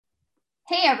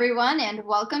Hey everyone, and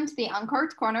welcome to the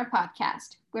Uncorked Corner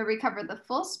podcast, where we cover the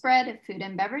full spread of food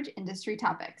and beverage industry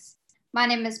topics. My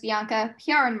name is Bianca,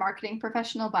 PR and marketing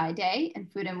professional by day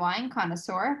and food and wine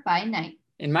connoisseur by night.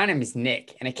 And my name is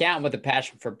Nick, an accountant with a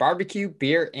passion for barbecue,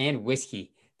 beer, and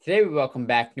whiskey. Today we welcome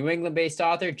back New England-based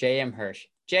author J.M. Hirsch.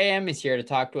 J.M. is here to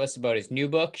talk to us about his new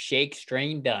book, Shake,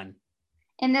 Strain, Done.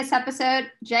 In this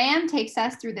episode, J.M. takes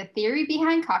us through the theory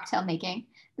behind cocktail making,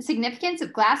 the significance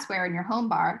of glassware in your home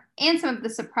bar, and some of the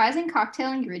surprising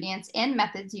cocktail ingredients and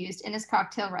methods used in his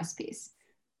cocktail recipes.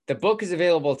 The book is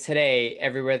available today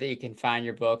everywhere that you can find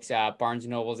your books, Barnes &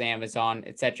 Noble's, Amazon,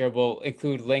 etc. We'll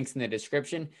include links in the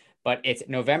description, but it's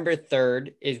November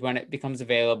 3rd is when it becomes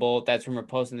available. That's when we're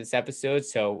posting this episode.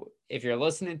 So if you're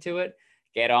listening to it,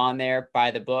 get on there, buy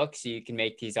the book so you can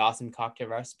make these awesome cocktail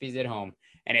recipes at home.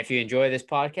 And if you enjoy this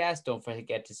podcast, don't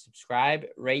forget to subscribe,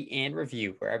 rate, and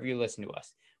review wherever you listen to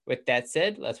us. With that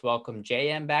said, let's welcome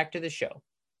JM back to the show.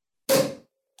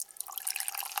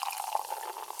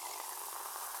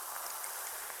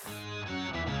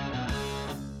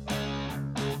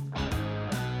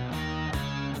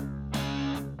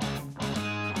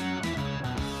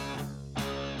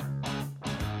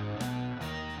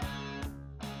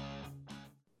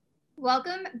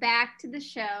 Welcome back to the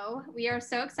show. We are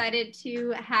so excited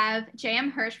to have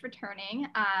J.M. Hirsch returning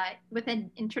with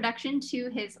an introduction to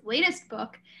his latest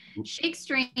book, Shake,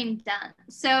 Strain, Done.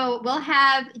 So we'll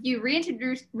have you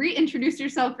reintroduce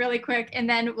yourself really quick, and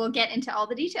then we'll get into all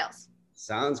the details.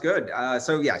 Sounds good.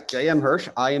 J.M. Hirsch.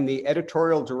 I am the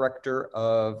editorial director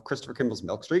of Christopher Kimball's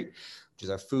Milk Street, which is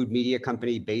a food media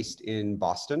company based in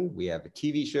Boston. We have a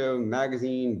TV show,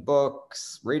 magazine,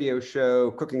 books, radio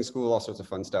show, cooking school, all sorts of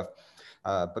fun stuff.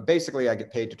 But basically, I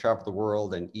get paid to travel the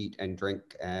world and eat and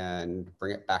drink and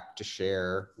bring it back to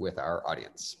share with our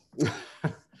audience.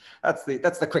 That's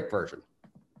the quick version.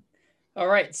 All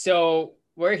right, so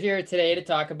we're here today to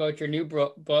talk about your new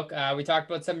book. We talked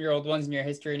about some of your old ones and your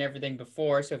history and everything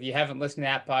before. So if you haven't listened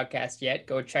to that podcast yet,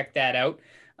 go check that out.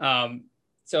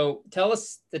 So tell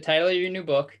us the title of your new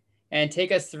book and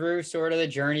take us through sort of the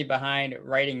journey behind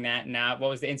writing that and what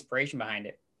was the inspiration behind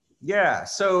it? Yeah,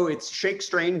 so it's Shake,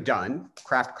 Strain, Done,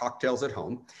 craft cocktails at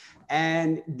home.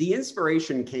 And the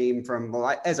inspiration came from,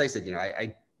 well, as I said,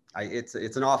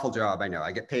 it's an awful job. I know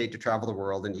I get paid to travel the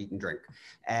world and eat and drink.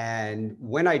 And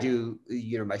when I do,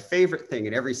 my favorite thing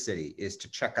in every city is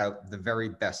to check out the very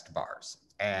best bars.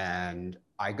 And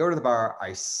I go to the bar,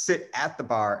 I sit at the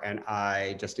bar, and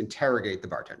I just interrogate the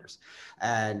bartenders.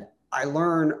 And I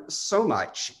learn so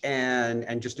much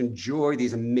and just enjoy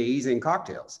these amazing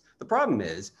cocktails. The problem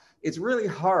is, it's really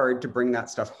hard to bring that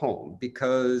stuff home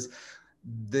because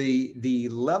the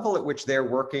level at which they're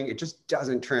working, it just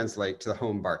doesn't translate to the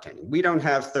home bartending. We don't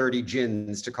have 30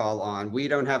 gins to call on. We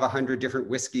don't have 100 different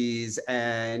whiskeys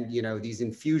and these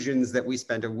infusions that we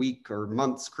spend a week or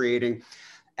months creating.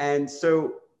 And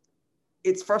so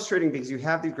it's frustrating because you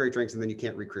have these great drinks and then you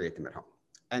can't recreate them at home.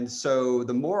 And so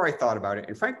the more I thought about it,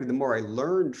 and frankly, the more I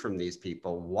learned from these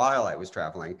people while I was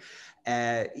traveling,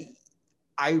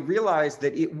 I realized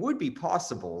that it would be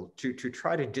possible to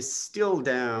try to distill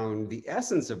down the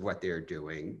essence of what they're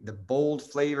doing, the bold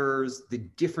flavors, the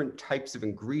different types of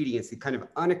ingredients, the kind of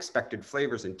unexpected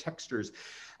flavors and textures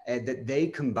that they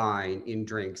combine in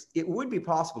drinks. It would be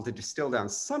possible to distill down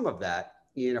some of that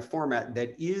in a format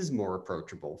that is more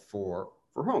approachable for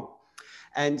home.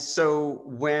 And so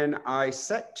when I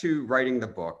set to writing the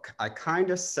book, I kind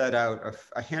of set out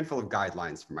a handful of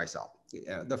guidelines for myself.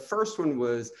 The first one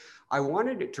was I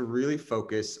wanted it to really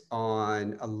focus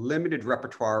on a limited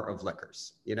repertoire of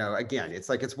liquors. Again,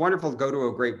 it's wonderful to go to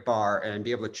a great bar and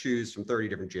be able to choose from 30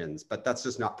 different gins, but that's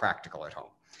just not practical at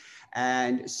home.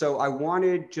 And so I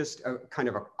wanted just a kind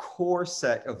of a core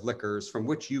set of liquors from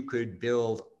which you could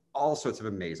build all sorts of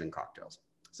amazing cocktails.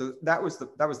 So that was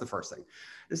the first thing.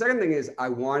 The second thing is I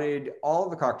wanted all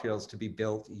of the cocktails to be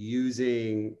built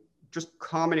using just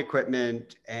common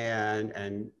equipment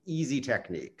and easy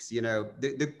techniques.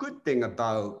 The good thing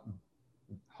about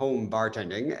home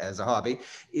bartending as a hobby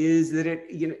is that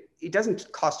it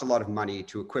doesn't cost a lot of money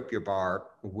to equip your bar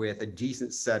with a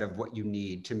decent set of what you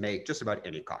need to make just about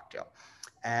any cocktail.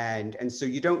 And so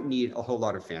you don't need a whole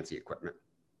lot of fancy equipment.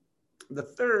 The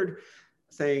third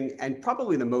thing, and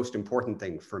probably the most important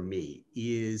thing for me,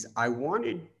 is I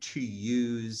wanted to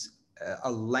use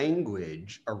a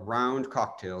language around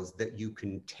cocktails that you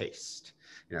can taste.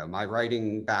 My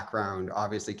writing background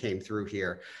obviously came through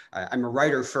here. I'm a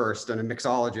writer first and a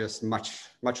mixologist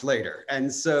much later.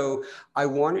 And so I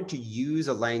wanted to use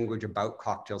a language about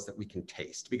cocktails that we can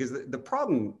taste, because the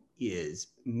problem is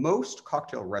most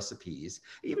cocktail recipes,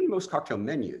 even most cocktail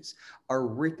menus, are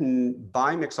written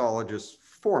by mixologists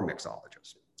for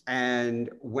mixologists. And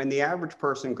when the average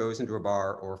person goes into a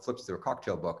bar or flips through a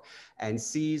cocktail book and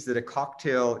sees that a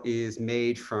cocktail is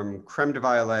made from creme de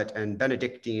violette and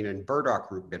Benedictine and burdock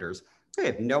root bitters, they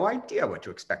have no idea what to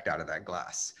expect out of that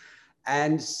glass.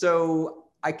 And so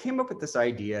I came up with this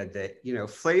idea that, you know,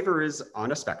 flavor is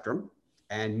on a spectrum,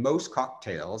 and most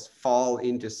cocktails fall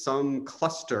into some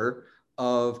cluster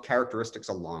of characteristics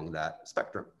along that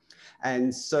spectrum.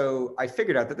 And so I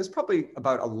figured out that there's probably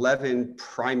about 11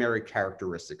 primary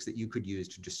characteristics that you could use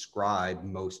to describe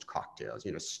most cocktails,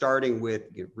 you know, starting with,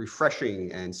 you know,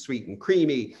 refreshing and sweet and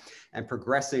creamy, and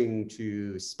progressing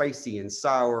to spicy and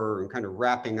sour, and kind of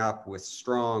wrapping up with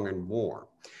strong and warm.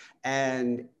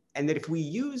 And that if we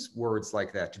use words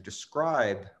like that to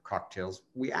describe cocktails,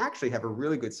 we actually have a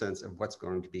really good sense of what's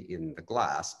going to be in the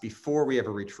glass before we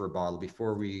ever reach for a bottle,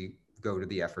 before we go to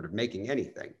the effort of making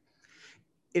anything.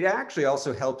 It actually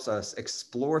also helps us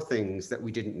explore things that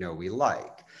we didn't know we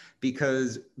like.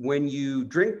 Because when you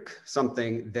drink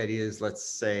something that is, let's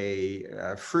say,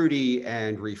 fruity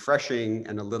and refreshing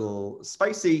and a little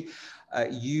spicy,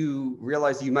 you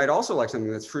realize you might also like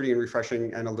something that's fruity and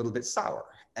refreshing and a little bit sour.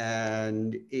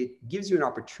 And it gives you an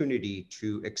opportunity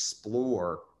to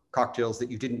explore cocktails that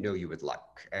you didn't know you would like.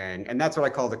 And that's what I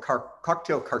call the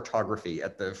cocktail cartography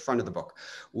at the front of the book,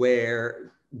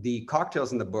 where the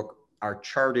cocktails in the book are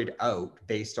charted out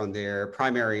based on their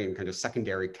primary and kind of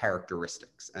secondary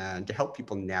characteristics, and to help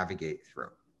people navigate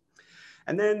through.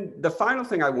 And then the final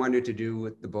thing I wanted to do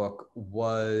with the book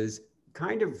was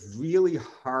kind of really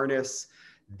harness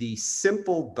the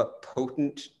simple but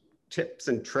potent tips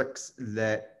and tricks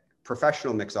that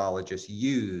professional mixologists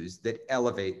use that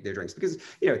elevate their drinks. Because,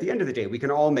 you know, at the end of the day, we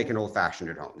can all make an old fashioned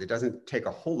at home. It doesn't take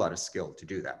a whole lot of skill to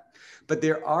do that. But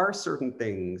there are certain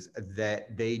things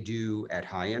that they do at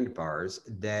high-end bars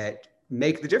that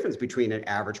make the difference between an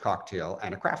average cocktail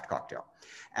and a craft cocktail.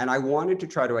 And I wanted to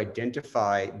try to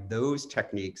identify those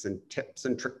techniques and tips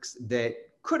and tricks that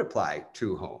could apply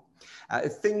to home.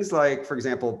 Things like, for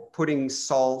example, putting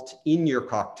salt in your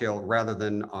cocktail rather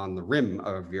than on the rim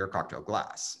of your cocktail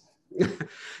glass.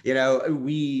 You know,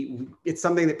 it's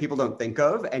something that people don't think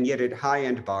of, and yet at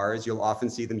high-end bars, you'll often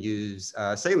see them use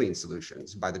saline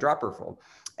solutions by the dropperful.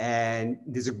 And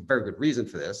there's a very good reason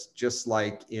for this. Just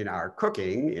like in our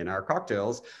cooking, in our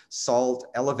cocktails, salt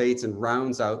elevates and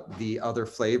rounds out the other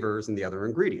flavors and the other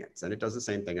ingredients. And it does the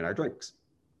same thing in our drinks.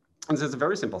 And so it's a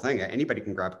very simple thing. Anybody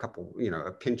can grab a couple, you know,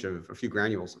 a few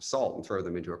granules of salt and throw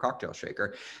them into a cocktail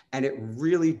shaker. And it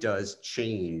really does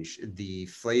change the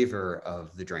flavor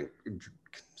of the drink,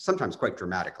 sometimes quite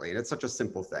dramatically. And it's such a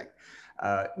simple thing.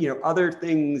 You know, other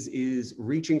things is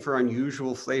reaching for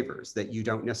unusual flavors that you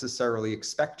don't necessarily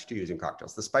expect to use in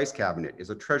cocktails. The spice cabinet is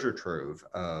a treasure trove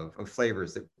of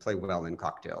flavors that play well in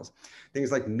cocktails.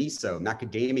 Things like miso,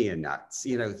 macadamia nuts,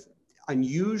 you know,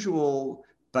 unusual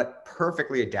but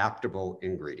perfectly adaptable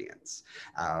ingredients.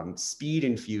 Speed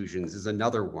infusions is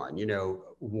another one. You know,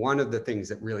 one of the things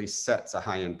that really sets a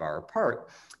high-end bar apart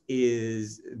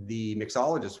is the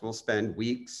mixologist will spend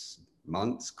weeks,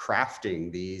 months crafting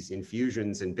these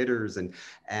infusions and bitters and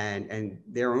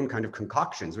their own kind of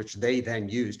concoctions, which they then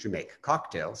use to make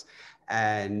cocktails.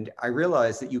 And I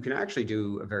realized that you can actually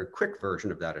do a very quick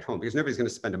version of that at home, because nobody's going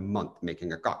to spend a month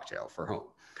making a cocktail for home.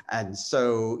 And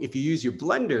so if you use your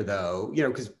blender, though, you know,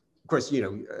 because of course, you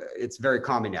know, it's very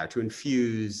common now to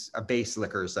infuse a base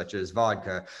liquor such as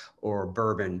vodka or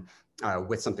bourbon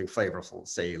with something flavorful,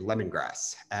 say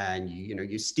lemongrass, and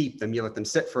you steep them, you let them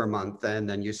sit for a month, and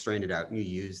then you strain it out and you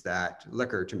use that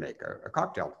liquor to make a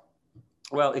cocktail.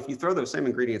 Well, if you throw those same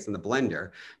ingredients in the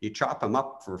blender, you chop them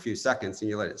up for a few seconds and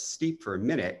you let it steep for a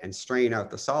minute and strain out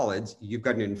the solids, you've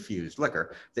got an infused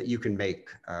liquor that you can make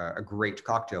a great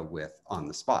cocktail with on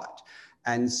the spot.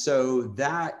 And so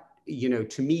that, you know,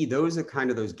 to me, those are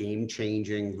kind of those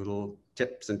game-changing little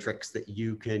tips and tricks that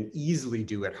you can easily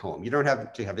do at home. You don't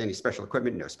have to have any special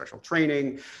equipment, no special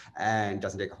training, and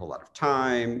doesn't take a whole lot of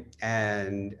time.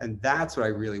 And that's what I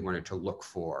really wanted to look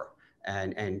for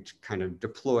and kind of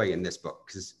deploy in this book.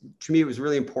 Because to me, it was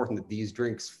really important that these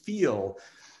drinks feel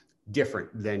different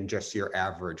than just your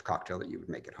average cocktail that you would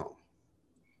make at home.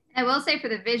 I will say, for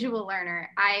the visual learner,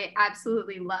 I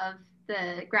absolutely love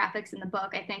the graphics in the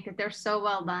book. I think that they're so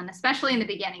well done, especially in the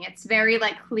beginning. It's very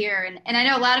like clear. And I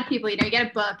know a lot of people, you know, you get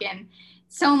a book and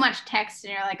so much text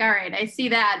and you're like, all right, I see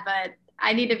that, but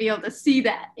I need to be able to see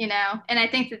that, you know? And I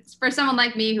think that for someone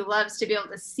like me who loves to be able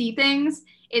to see things,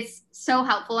 it's so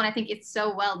helpful. And I think it's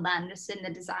so well done just in the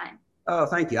design. Oh,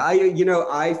 thank you.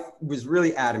 I was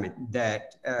really adamant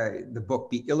that the book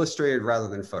be illustrated rather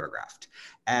than photographed.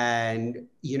 And,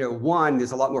 one,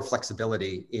 there's a lot more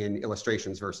flexibility in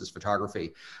illustrations versus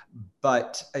photography.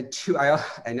 But two,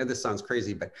 I know this sounds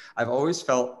crazy, but I've always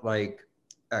felt like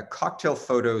cocktail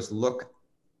photos look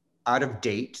out of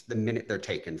date the minute they're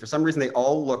taken. For some reason, they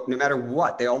all look, no matter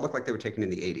what, they all look like they were taken in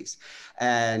the 80s.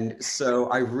 And so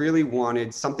I really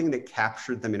wanted something that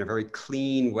captured them in a very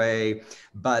clean way,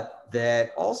 but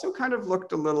that also kind of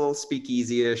looked a little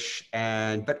speakeasy-ish,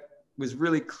 but was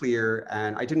really clear.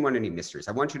 And I didn't want any mysteries.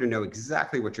 I want you to know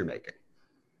exactly what you're making.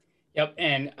 Yep,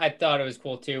 and I thought it was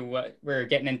cool too. We're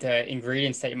getting into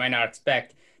ingredients that you might not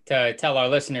expect. To tell our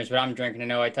listeners what I'm drinking, I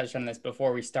know I touched on this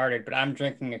before we started, but I'm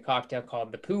drinking a cocktail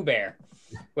called the Pooh Bear,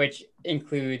 which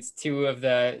includes two of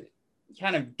the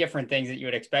kind of different things that you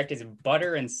would expect. Is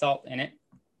butter and salt in it.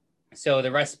 So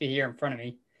the recipe here in front of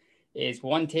me is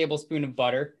 1 tablespoon of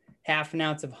butter, half an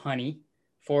ounce of honey,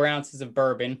 4 ounces of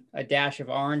bourbon, a dash of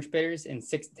orange bitters, and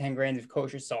 6 to 10 grains of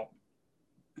kosher salt.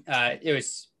 It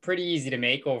was pretty easy to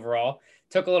make overall.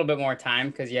 Took a little bit more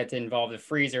time because you had to involve the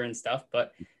freezer and stuff,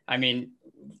 but I mean,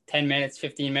 10 minutes,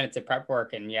 15 minutes of prep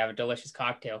work, and you have a delicious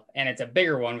cocktail. And it's a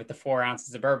bigger one with the 4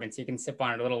 ounces of bourbon, so you can sip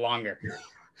on it a little longer.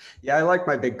 Yeah, I like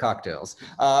my big cocktails.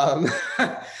 It's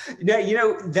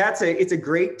a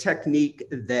great technique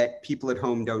that people at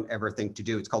home don't ever think to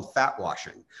do. It's called fat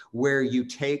washing, where you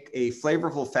take a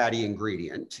flavorful fatty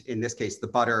ingredient, in this case, the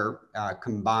butter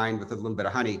combined with a little bit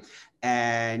of honey,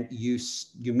 and you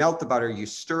melt the butter, you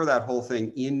stir that whole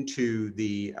thing into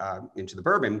the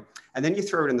bourbon, and then you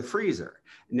throw it in the freezer.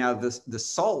 Now the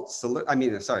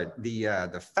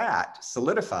fat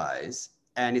solidifies,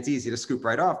 and it's easy to scoop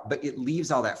right off, but it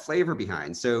leaves all that flavor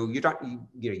behind. So you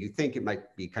think it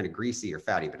might be kind of greasy or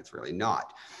fatty, but it's really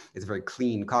not. It's a very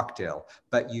clean cocktail,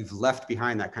 but you've left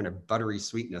behind that kind of buttery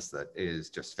sweetness that is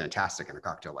just fantastic in a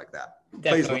cocktail like that.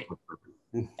 Definitely.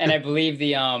 And I believe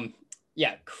the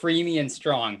creamy and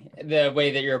strong, the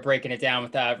way that you're breaking it down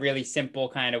with really simple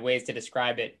kind of ways to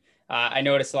describe it. I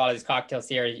noticed a lot of these cocktails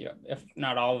here, if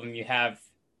not all of them, you have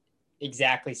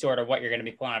exactly sort of what you're going to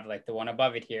be pulling out of, like the one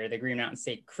above it here, the Green Mountain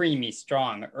State, creamy,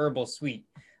 strong, herbal, sweet,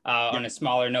 on a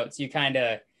smaller note. So you kind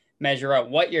of measure out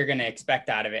what you're going to expect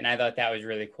out of it. And I thought that was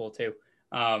really cool too.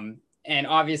 And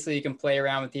obviously you can play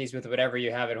around with these with whatever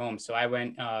you have at home. So I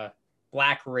went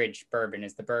Black Ridge bourbon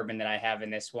is the bourbon that I have in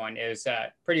this one. It was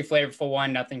a pretty flavorful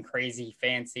one, nothing crazy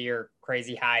fancy or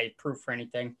crazy high proof or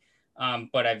anything.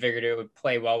 But I figured it would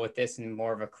play well with this in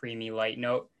more of a creamy light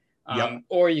note.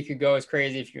 Or you could go as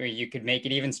crazy if you could make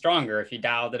it even stronger if you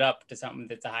dialed it up to something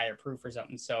that's a higher proof or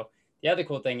something. So the other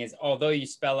cool thing is, although you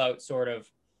spell out sort of,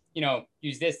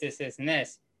 use this, and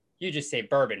this, you just say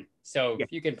bourbon. So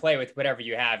you can play with whatever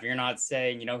you have. You're not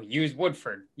saying, use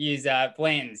Woodford, use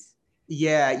Bland's.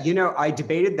 Yeah, I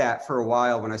debated that for a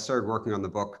while when I started working on the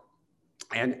book.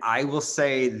 And I will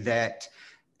say that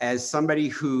as somebody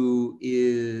who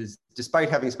is, despite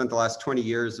having spent the last 20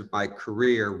 years of my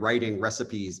career writing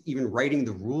recipes, even writing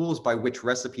the rules by which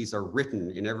recipes are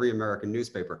written in every American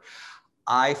newspaper,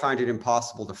 I find it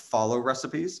impossible to follow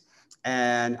recipes.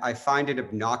 And I find it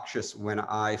obnoxious when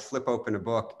I flip open a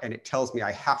book and it tells me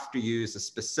I have to use a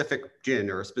specific gin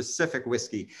or a specific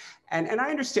whiskey. And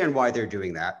I understand why they're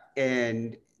doing that.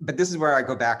 But this is where I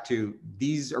go back to,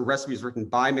 these are recipes written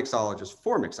by mixologists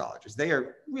for mixologists. They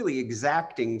are really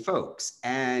exacting folks.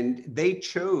 And they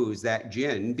chose that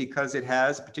gin because it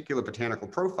has a particular botanical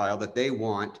profile that they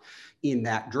want in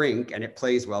that drink, and it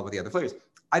plays well with the other flavors.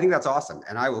 I think that's awesome.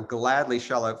 And I will gladly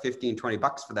shell out 15, 20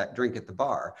 bucks for that drink at the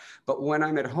bar. But when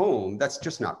I'm at home, that's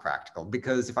just not practical,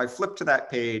 because if I flip to that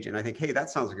page and I think, hey, that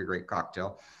sounds like a great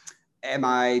cocktail,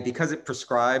 because it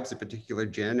prescribes a particular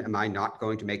gin, am I not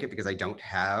going to make it because I don't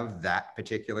have that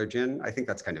particular gin? I think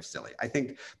that's kind of silly. I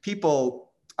think people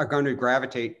are going to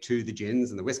gravitate to the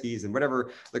gins and the whiskeys and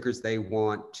whatever liquors they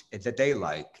want, that they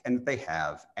like and that they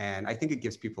have. And I think it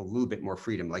gives people a little bit more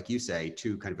freedom, like you say,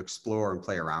 to kind of explore and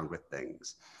play around with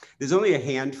things. There's only a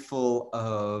handful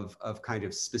of kind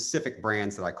of specific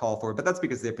brands that I call for, but that's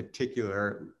because they're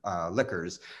particular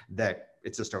liquors that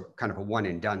it's just a kind of a one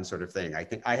and done sort of thing. I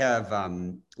think I have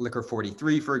Liquor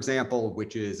 43, for example,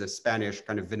 which is a Spanish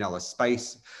kind of vanilla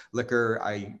spice liquor.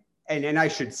 And I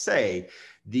should say,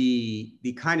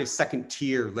 the kind of second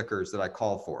tier liquors that I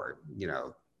call for,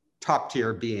 top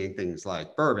tier being things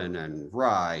like bourbon and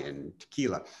rye and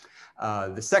tequila.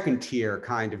 The second tier,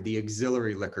 kind of the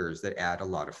auxiliary liquors that add a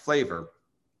lot of flavor.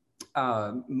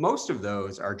 Most of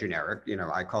those are generic. You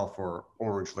know, I call for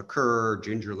orange liqueur,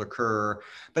 ginger liqueur,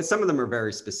 but some of them are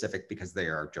very specific because they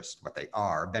are just what they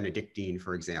are. Benedictine,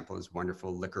 for example, is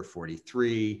wonderful. Liquor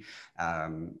 43.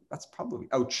 That's probably,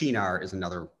 oh, Chinar is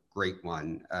another great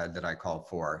one that I call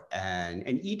for. And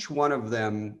each one of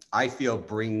them, I feel,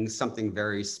 brings something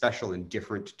very special and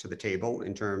different to the table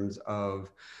in terms of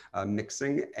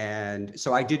mixing. And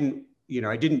so I didn't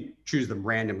choose them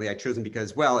randomly. I chose them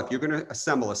because, well, if you're going to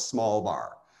assemble a small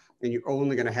bar and you're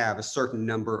only going to have a certain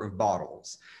number of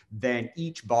bottles, then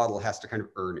each bottle has to kind of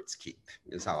earn its keep,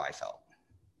 is how I felt.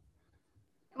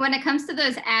 When it comes to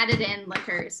those added in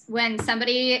liquors, when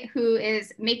somebody who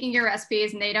is making your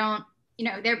recipes and they don't,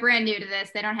 they're brand new to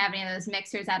this, they don't have any of those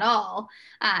mixers at all,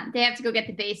 they have to go get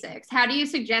the basics. How do you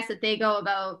suggest that they go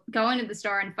about going to the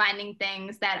store and finding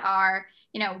things that are,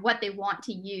 what they want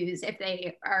to use if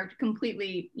they are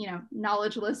completely,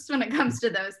 knowledgeless when it comes to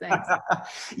those things?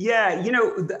 Yeah,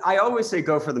 I always say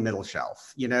go for the middle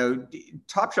shelf.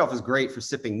 Top shelf is great for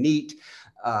sipping neat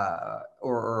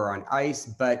or on ice,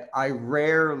 but I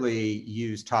rarely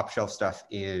use top shelf stuff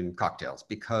in cocktails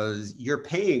because you're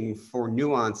paying for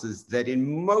nuances that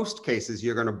in most cases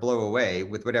you're going to blow away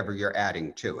with whatever you're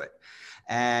adding to it.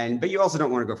 But you also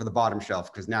don't want to go for the bottom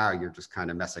shelf because now you're just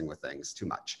kind of messing with things too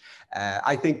much.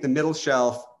 I think the middle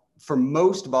shelf, for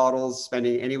most bottles,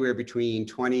 spending anywhere between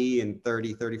 20 and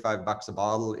 30, 35 bucks a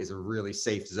bottle is a really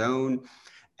safe zone.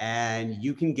 And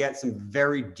you can get some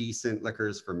very decent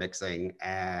liquors for mixing.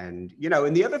 And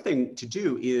the other thing to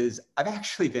do is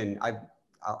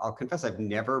I'll confess, I've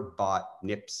never bought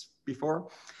nips before.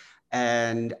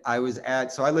 And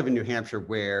so I live in New Hampshire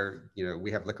where,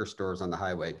 we have liquor stores on the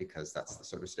highway because that's the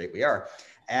sort of state we are.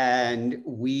 And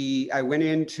I went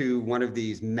into one of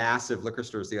these massive liquor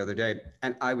stores the other day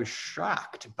and I was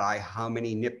shocked by how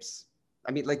many nips,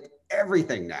 like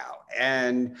everything now.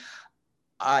 And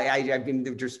I mean,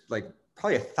 they're just like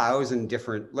probably 1,000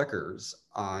 different liquors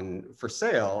for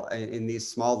sale in these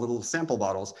small little sample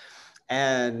bottles.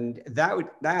 And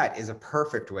that is a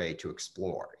perfect way to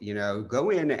explore.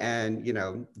 Go in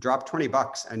and, drop 20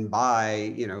 bucks and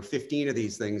buy, 15 of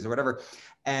these things or whatever.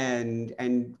 And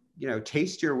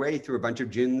taste your way through a bunch of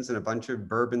gins and a bunch of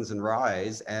bourbons and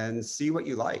ryes and see what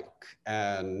you like.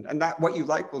 And that what you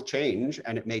like will change,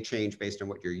 and it may change based on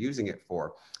what you're using it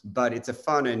for. But it's a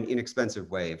fun and inexpensive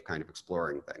way of kind of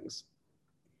exploring things.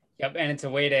 Yep, and it's a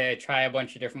way to try a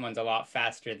bunch of different ones a lot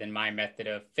faster than my method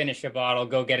of finish a bottle,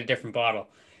 go get a different bottle.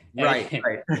 Right.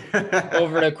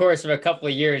 Over the course of a couple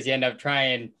of years, you end up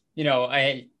trying,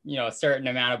 a certain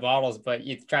amount of bottles, but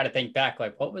you try to think back,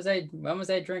 like, when was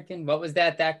I drinking? What was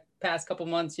that past couple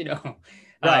months,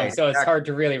 Right. So it's hard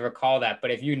to really recall that.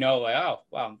 But if like, oh,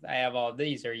 well, I have all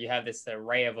these, or you have this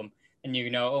array of them, and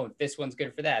oh, this one's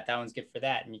good for that one's good for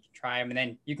that, and you can try them, and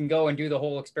then you can go and do the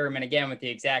whole experiment again with the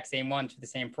exact same one for the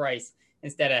same price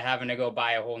instead of having to go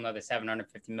buy a whole nother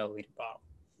 750 milliliter bottle.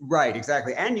 Right,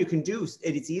 exactly. And you can do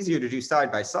it's easier to do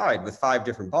side by side with 5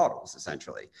 different bottles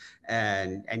essentially,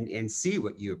 and see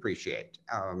what you appreciate.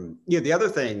 The other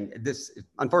thing,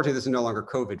 unfortunately this is no longer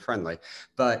COVID friendly,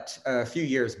 but a few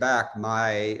years back,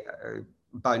 my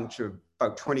bunch of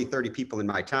about 20, 30 people in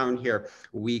my town here,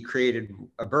 we created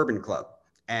a bourbon club.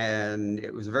 And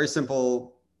it was a very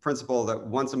simple principle that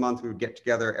once a month we would get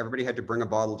together, everybody had to bring a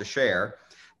bottle to share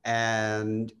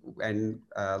and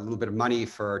a little bit of money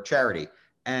for charity.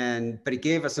 But it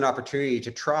gave us an opportunity to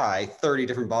try 30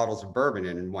 different bottles of bourbon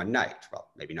in one night. Well,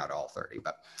 maybe not all 30,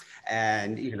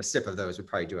 and even a sip of those would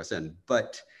probably do us in.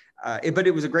 But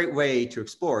it was a great way to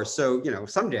explore. So,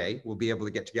 someday we'll be able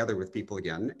to get together with people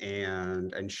again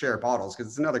and share bottles, because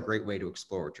it's another great way to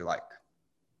explore what you like.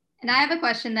 And I have a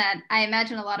question that I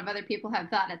imagine a lot of other people have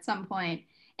thought at some point,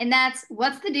 and that's,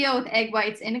 what's the deal with egg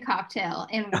whites in a cocktail,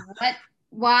 and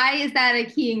why is that a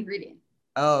key ingredient?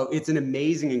 Oh, it's an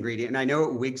amazing ingredient. And I know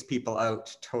it wigs people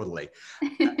out totally,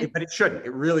 but it shouldn't.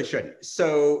 It really shouldn't.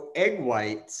 So egg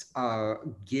whites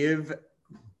give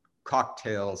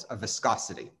cocktails a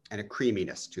viscosity and a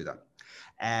creaminess to them.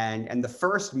 And the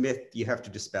first myth you have to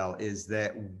dispel is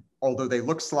that although they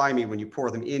look slimy when you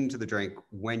pour them into the drink,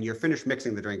 when you're finished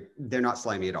mixing the drink, they're not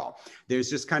slimy at all. There's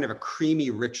just kind of a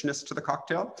creamy richness to the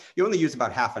cocktail. You only use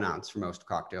about ½ ounce for most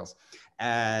cocktails,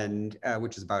 and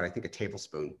which is about, I think, a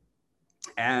tablespoon.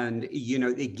 And,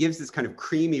 it gives this kind of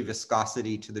creamy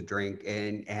viscosity to the drink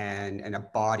and a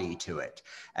body to it.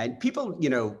 And people,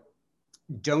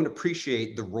 don't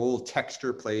appreciate the role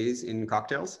texture plays in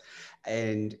cocktails.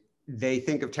 And they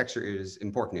think of texture as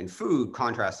important in food,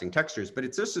 contrasting textures, but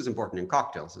it's just as important in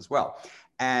cocktails as well.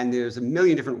 And there's a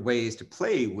million different ways to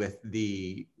play with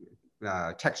the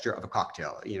texture of a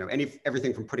cocktail. You know,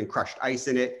 everything from putting crushed ice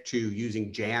in it to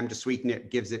using jam to sweeten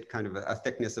it gives it kind of a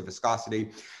thickness of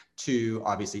viscosity, to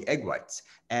obviously egg whites.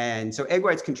 And so egg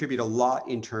whites contribute a lot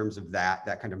in terms of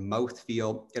that kind of mouth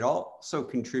feel. It also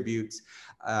contributes,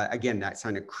 again, that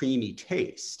kind of creamy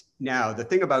taste. Now, the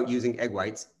thing about using egg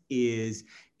whites is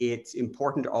it's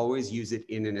important to always use it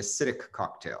in an acidic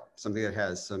cocktail, something that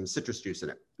has some citrus juice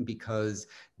in it, because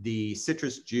the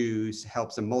citrus juice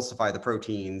helps emulsify the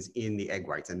proteins in the egg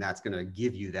whites, and that's going to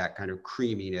give you that kind of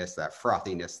creaminess, that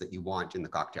frothiness that you want in the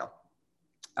cocktail.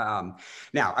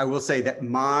 Now, I will say that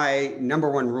my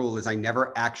 #1 rule is I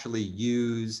never actually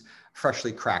use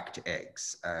freshly cracked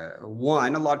eggs.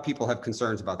 One, a lot of people have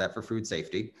concerns about that for food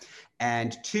safety.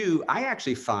 And two, I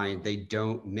actually find they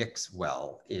don't mix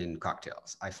well in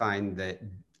cocktails. I find that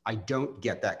I don't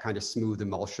get that kind of smooth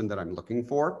emulsion that I'm looking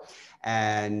for.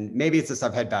 And maybe it's just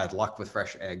I've had bad luck with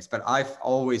fresh eggs, but I've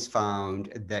always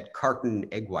found that carton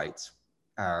egg whites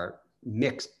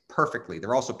mix perfectly.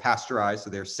 They're also pasteurized,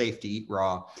 so they're safe to eat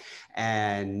raw.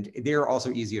 And they're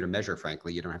also easier to measure,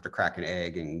 frankly. You don't have to crack an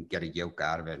egg and get a yolk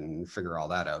out of it and figure all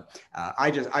that out.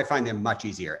 I find them much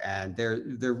easier, and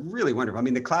they're really wonderful. I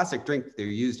mean, the classic drink they're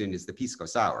used in is the pisco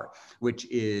sour, which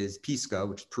is pisco,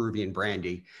 which is Peruvian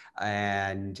brandy,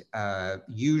 and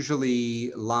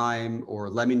usually lime or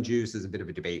lemon juice. Is a bit of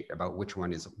a debate about which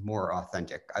one is more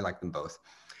authentic. I like them both.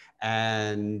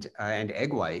 And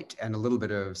egg white and a little bit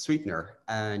of sweetener,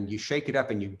 and you shake it up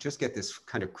and you just get this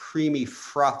kind of creamy,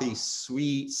 frothy,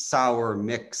 sweet, sour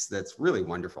mix that's really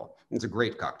wonderful. It's a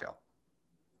great cocktail.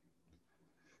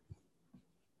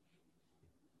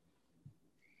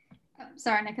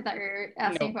 Sorry, Nick, I thought you were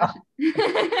asking a question.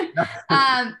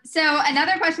 So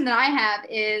another question that I have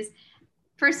is,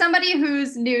 for somebody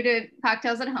who's new to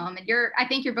cocktails at home, and I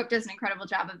think your book does an incredible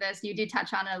job of this. You do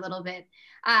touch on it a little bit.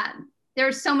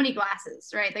 There's so many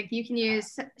glasses, right? Like you can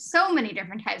use so many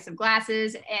different types of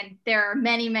glasses, and there are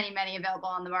many, many, many available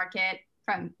on the market,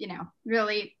 from, you know,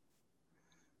 really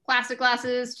plastic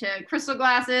glasses to crystal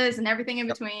glasses and everything in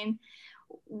between.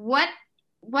 What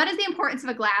is the importance of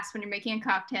a glass when you're making a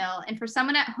cocktail? And for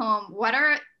someone at home, what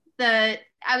are I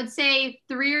would say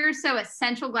 3 or so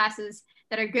essential glasses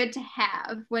that are good to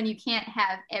have when you can't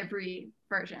have every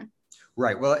version?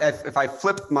 Right. Well, if I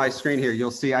flip my screen here,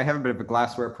 you'll see I have a bit of a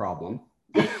glassware problem.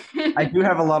 I do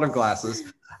have a lot of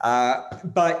glasses,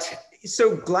 but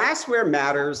so glassware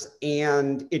matters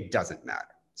and it doesn't matter.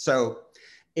 So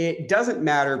it doesn't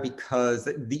matter because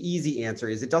the easy answer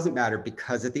is it doesn't matter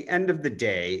because at the end of the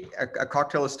day, a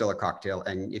cocktail is still a cocktail.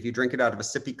 And if you drink it out of a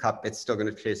sippy cup, it's still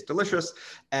going to taste delicious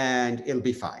and it'll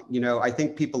be fine. You know, I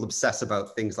think people obsess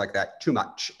about things like that too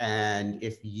much. And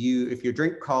if your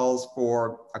drink calls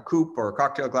for a coupe or a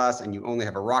cocktail glass and you only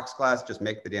have a rocks glass, just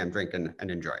make the damn drink and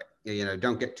enjoy it. You know,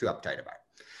 don't get too uptight about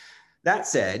it. That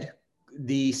said,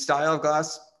 the style of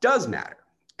glass does matter.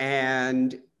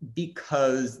 And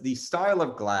because the style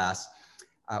of glass,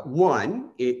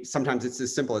 sometimes it's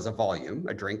as simple as a volume.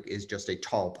 A drink is just a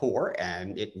tall pour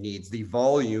and it needs the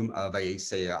volume of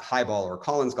say a highball or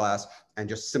Collins glass, and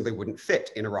just simply wouldn't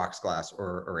fit in a rocks glass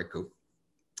or a coupe.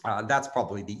 That's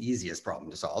probably the easiest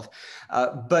problem to solve.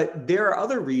 But there are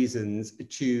other reasons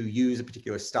to use a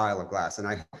particular style of glass. And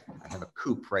I have a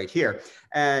coupe right here.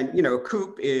 And, you know, a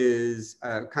coupe is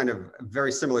kind of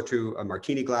very similar to a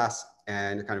martini glass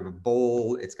and kind of a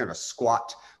bowl. It's kind of a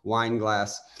squat wine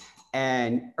glass.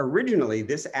 And originally,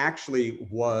 this actually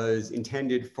was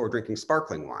intended for drinking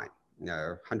sparkling wine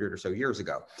 100 or so years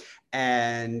ago.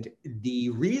 And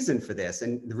the reason for this,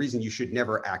 and the reason you should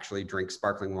never actually drink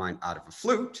sparkling wine out of a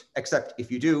flute, except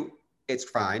if you do, it's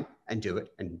fine and do it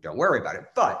and don't worry about it.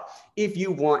 But if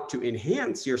you want to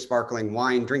enhance your sparkling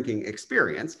wine drinking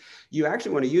experience, you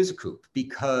actually want to use a coupe,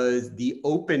 because the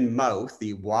open mouth,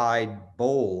 the wide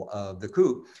bowl of the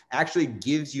coupe actually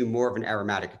gives you more of an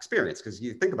aromatic experience. Because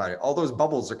you think about it, all those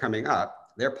bubbles are coming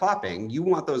up, they're popping. You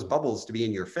want those bubbles to be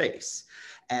in your face.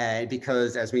 And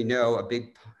because, as we know, a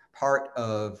big part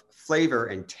of flavor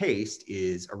and taste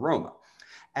is aroma.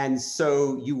 And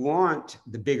so you want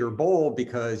the bigger bowl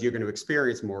because you're going to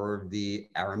experience more of the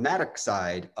aromatic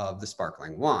side of the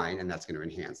sparkling wine, and that's going to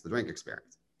enhance the drink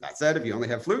experience. That said, if you only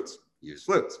have flutes, use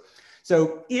flutes.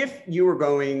 So if you were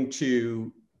going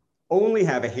to only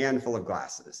have a handful of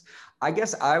glasses, I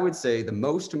guess I would say the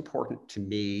most important to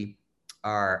me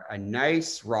are a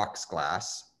nice rocks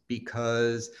glass,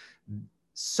 because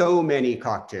so many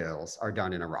cocktails are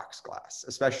done in a rocks glass,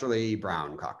 especially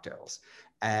brown cocktails.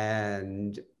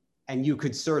 And you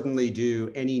could certainly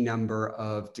do any number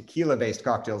of tequila-based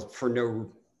cocktails for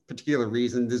no particular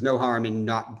reason. There's no harm in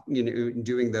not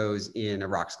doing those in a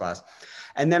rocks glass.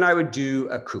 And then I would do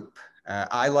a coupe.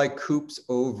 I like coupes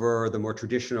over the more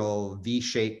traditional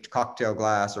V-shaped cocktail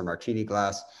glass or martini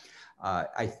glass.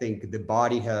 I think the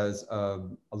body has a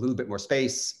little bit more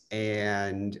space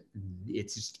and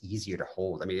it's just easier to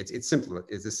hold. I mean, it's simple.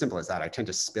 It's as simple as that. I tend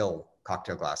to spill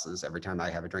cocktail glasses every time I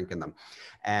have a drink in them.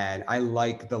 And I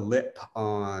like the lip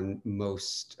on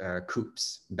most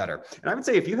coupes better. And I would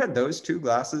say if you had those two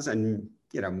glasses and,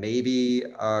 you know, maybe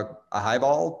a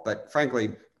highball, but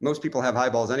frankly, most people have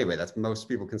highballs anyway. Most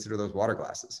people consider those water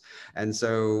glasses. And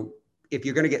so if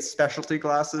you're going to get specialty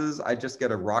glasses, I just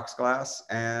get a rocks glass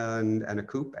and a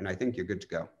coupe, and I think you're good to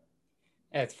go.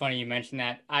 It's funny you mentioned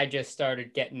that. I just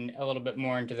started getting a little bit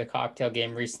more into the cocktail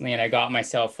game recently, and I got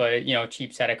myself a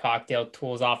cheap set of cocktail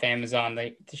tools off Amazon,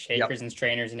 the shakers and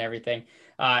strainers and everything.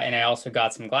 And I also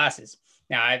got some glasses.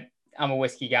 Now I'm a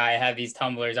whiskey guy. I have these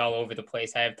tumblers all over the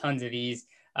place. I have tons of these.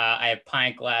 I have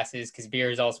pint glasses because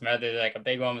beer is also another, like a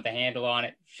big one with a handle on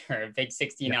it, or a big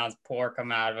 16-ounce pour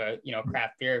come out of a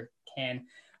craft beer can.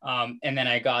 And then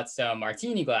I got some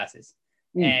martini glasses.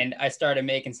 And I started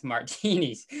making some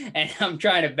martinis, and I'm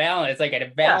trying to balance. It's like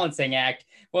a balancing act.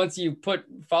 Once you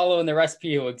follow in the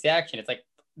recipe to exaction, it's like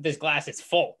this glass is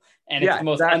full, and it's the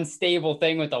most unstable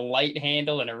thing with a light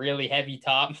handle and a really heavy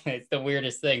top. It's the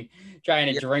weirdest thing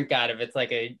trying to drink out of it. It's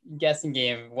like a guessing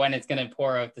game of when it's going to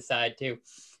pour out the side too.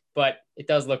 But it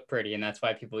does look pretty, and that's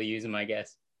why people use them, I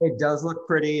guess. It does look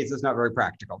pretty. It's just not very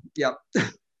practical. Yep.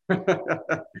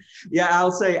 Yeah,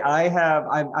 I'll say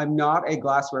I'm not a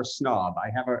glassware snob. I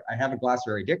have a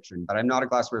glassware addiction, but I'm not a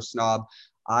glassware snob.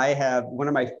 I have one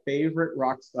of my favorite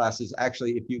rocks glasses.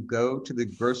 Actually, if you go to the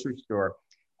grocery store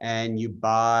and you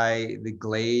buy the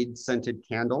Glade scented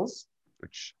candles,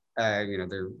 which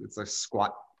it's a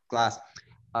squat glass,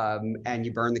 and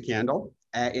you burn the candle,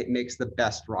 it makes the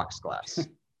best rocks glass.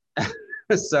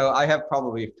 So I have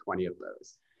probably 20 of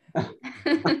those.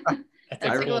 That's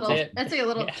like a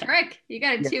little trick. You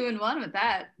got a 2-in-1 with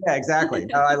that. Yeah, exactly.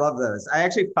 No, I love those. I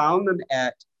actually found them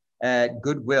at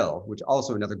Goodwill, which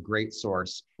also another great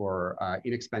source for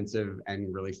inexpensive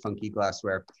and really funky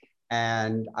glassware.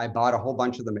 And I bought a whole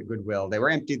bunch of them at Goodwill. They were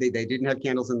empty. They didn't have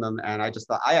candles in them. And I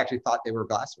actually thought they were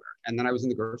glassware. And then I was in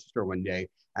the grocery store one day.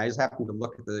 I just happened to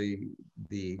look at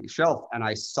the shelf and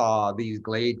I saw these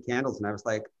Glade candles and I was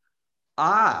like,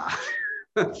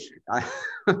 and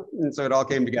so it all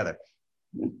came together.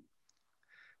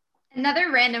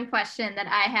 Another random question that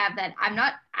I have that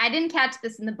I didn't catch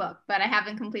this in the book, but I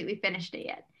haven't completely finished it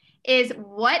yet, is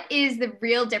what is the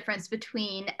real difference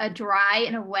between a dry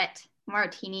and a wet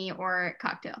martini or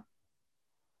cocktail?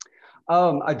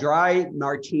 A dry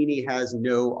martini has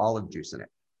no olive juice in it.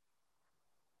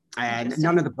 And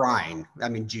none of the brine. I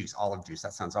mean, olive juice,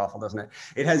 that sounds awful, doesn't it?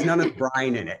 It has none of the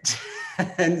brine in it.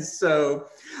 And so,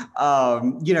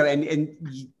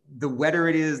 the wetter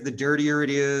it is, the dirtier it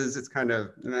is. It's kind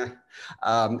of,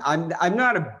 I'm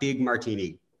not a big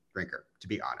martini drinker, to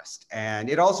be honest. And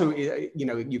it also,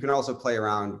 you can also play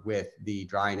around with the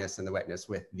dryness and the wetness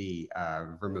with the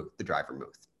vermouth. The dry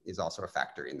vermouth is also a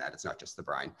factor in that. It's not just the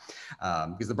brine,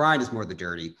 because the brine is more the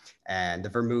dirty, and the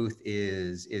vermouth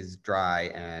is dry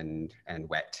and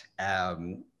wet.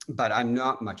 But I'm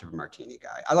not much of a martini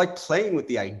guy. I like playing with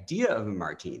the idea of a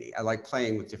martini. I like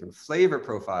playing with different flavor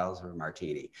profiles of a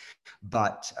martini,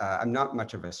 but I'm not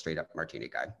much of a straight up martini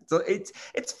guy. So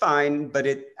it's fine, but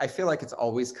I feel like it's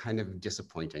always kind of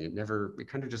disappointing. It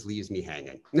kind of just leaves me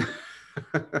hanging.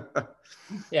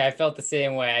 Yeah, I felt the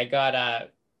same way. I got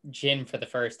gin for the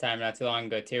first time not too long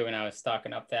ago too, when I was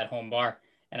stocking up that home bar.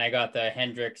 And I got the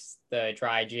Hendrix, the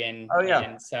dry gin,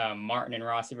 and some Martin and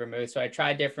Rossi vermouth. So I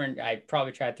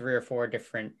probably tried 3 or 4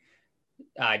 different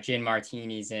gin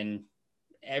martinis. And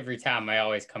every time I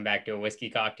always come back to a whiskey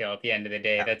cocktail at the end of the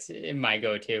day. Yeah. That's my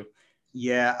go-to.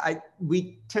 Yeah,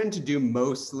 we tend to do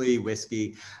mostly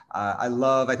whiskey.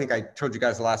 I think I told you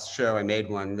guys the last show I made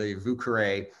one, the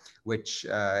Vauquerès, which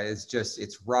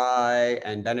it's rye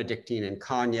and Benedictine and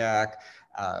cognac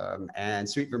and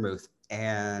sweet vermouth.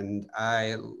 And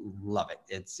I love it.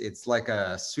 It's like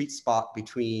a sweet spot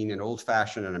between an old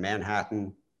fashioned and a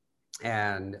Manhattan.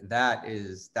 And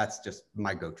that's just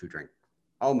my go-to drink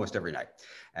almost every night.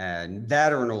 And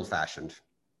that or an old fashioned.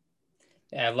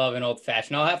 Yeah, I love an old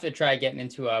fashioned. I'll have to try getting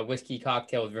into a whiskey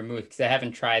cocktail with vermouth because I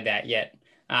haven't tried that yet.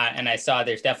 And I saw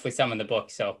there's definitely some in the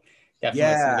book. So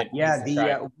definitely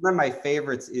one of my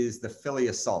favorites is the Philly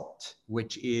Assault,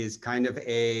 which is kind of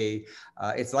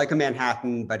it's like a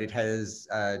Manhattan, but it has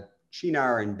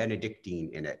Cynar and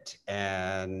Benedictine in it,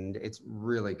 and it's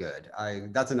really good.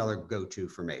 That's another go-to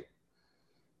for me.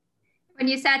 when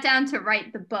you sat down to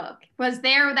write the book, was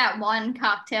there that one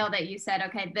cocktail that you said,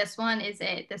 okay, this one is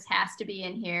it, this has to be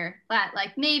in here? But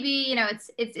like maybe, you know,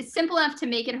 it's simple enough to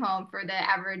make it home for the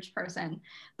average person,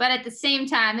 but at the same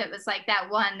time, it was like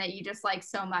that one that you just like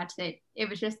so much that it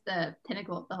was just the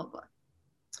pinnacle of the whole book.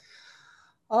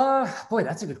 Boy,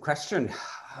 that's a good question.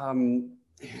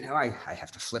 You know, I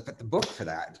have to flip at the book for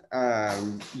that.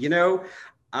 You know,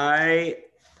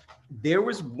 there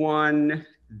was one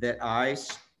that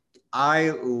I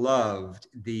loved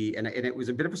and it was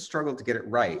a bit of a struggle to get it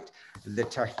right. The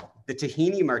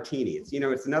tahini martini. It's, you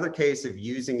know, it's another case of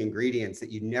using ingredients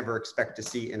that you never expect to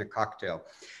see in a cocktail.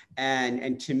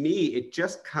 And to me, it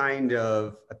just kind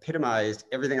of epitomized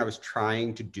everything I was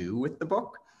trying to do with the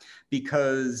book.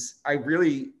 Because I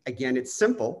really, again, it's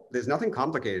simple. There's nothing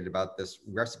complicated about this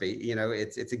recipe. You know,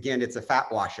 it's a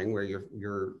fat washing where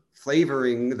you're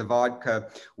flavoring the vodka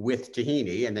with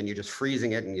tahini and then you're just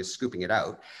freezing it and you're scooping it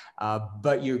out.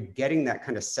 But you're getting that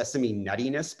kind of sesame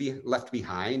nuttiness left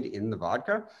behind in the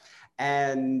vodka.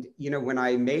 And, you know, when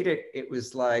I made it, it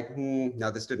was like, no,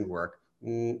 this didn't work.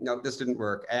 No, this didn't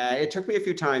work. It took me a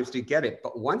few times to get it,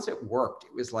 but once it worked,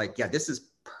 it was like, yeah, this is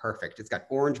perfect. It's got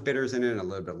orange bitters in it and a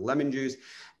little bit of lemon juice.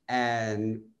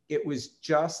 And it was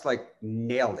just like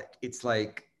nailed it. It's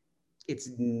like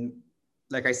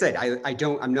I said,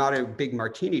 I'm not a big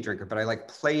martini drinker, but I like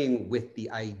playing with the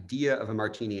idea of a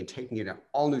martini and taking it in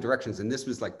all new directions. And this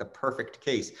was like the perfect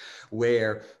case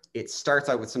where it starts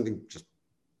out with something just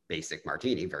basic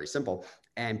martini, very simple,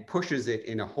 and pushes it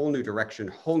in a whole new direction,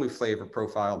 whole new flavor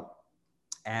profile.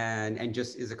 And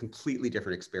just is a completely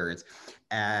different experience.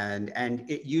 And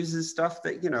it uses stuff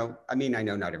that, you know, I mean, I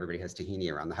know not everybody has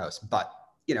tahini around the house, but,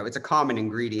 you know, it's a common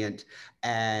ingredient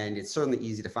and it's certainly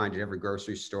easy to find at every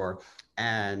grocery store.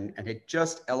 And it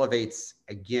just elevates,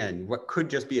 again, what could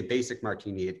just be a basic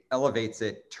martini. It elevates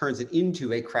it, turns it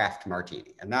into a craft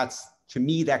martini. And that's, to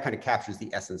me, that kind of captures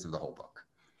the essence of the whole book.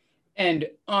 And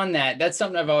on that, that's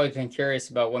something I've always been curious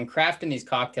about when crafting these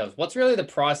cocktails. What's really the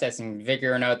process in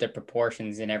figuring out the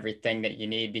proportions and everything that you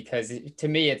need? Because to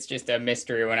me, it's just a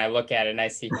mystery when I look at it and I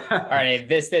see, all right,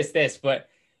 this, but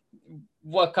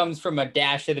what comes from a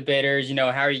dash of the bitters? You know,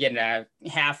 how are you getting a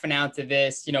half an ounce of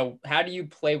this? You know, how do you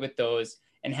play with those?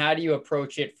 And how do you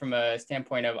approach it from a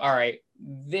standpoint of, all right,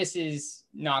 this is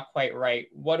not quite right.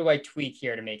 What do I tweak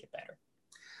here to make it better?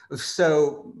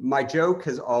 So my joke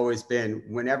has always been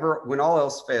when all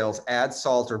else fails, add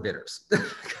salt or bitters,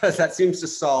 because that seems to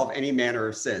solve any manner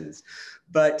of sins.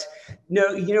 But no,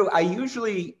 you know,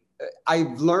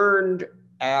 I've learned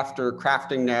after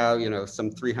crafting now, you know, some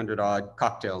 300 odd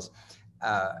cocktails,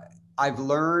 I've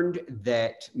learned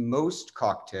that most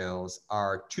cocktails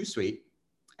are too sweet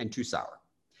and too sour.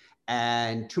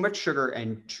 And too much sugar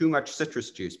and too much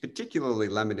citrus juice, particularly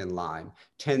lemon and lime,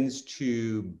 tends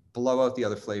to blow out the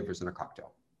other flavors in a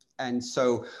cocktail. And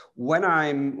so when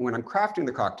I'm crafting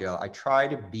the cocktail, I try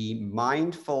to be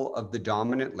mindful of the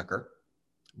dominant liquor,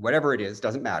 whatever it is,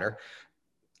 doesn't matter.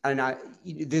 And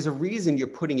there's a reason you're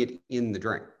putting it in the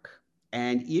drink.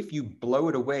 And if you blow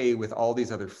it away with all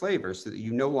these other flavors so that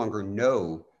you no longer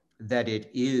know that it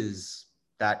is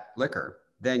that liquor,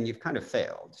 then you've kind of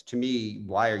failed. To me,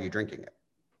 why are you drinking it?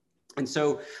 And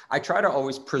so I try to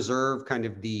always preserve kind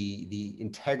of the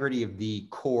integrity of the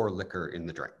core liquor in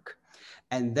the drink.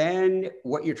 And then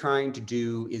what you're trying to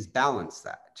do is balance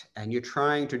that. And you're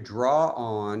trying to draw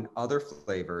on other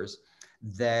flavors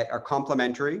that are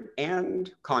complementary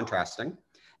and contrasting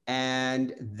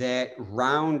and that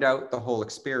round out the whole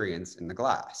experience in the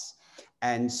glass.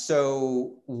 And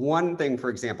so one thing, for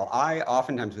example, I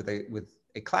oftentimes with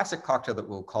a classic cocktail that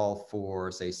will call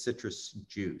for, say, citrus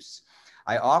juice,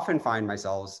 I often find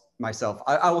myself,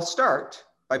 I will start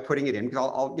by putting it in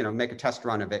because I'll you know, make a test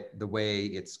run of it the way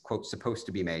it's, quote, supposed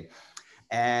to be made.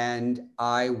 And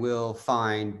I will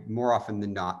find more often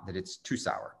than not that it's too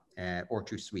sour or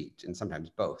too sweet, and sometimes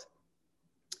both.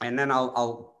 And then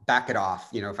I'll back it off.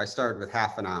 You know, if I started with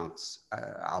half an ounce,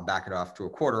 I'll back it off to a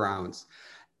quarter ounce.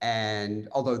 And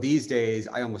although these days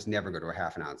I almost never go to a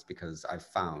half an ounce because I've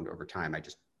found over time I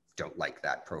just don't like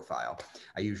that profile.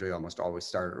 I usually almost always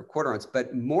start at a quarter ounce,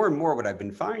 but more and more what I've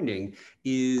been finding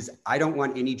is I don't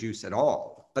want any juice at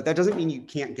all. But that doesn't mean you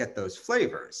can't get those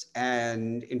flavors.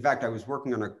 And in fact, I was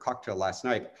working on a cocktail last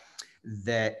night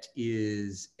that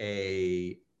is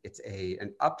an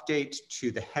update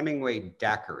to the Hemingway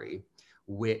daiquiri,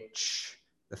 which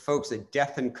the folks at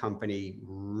Death and Company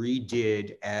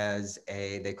redid as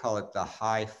they call it the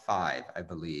High Five, I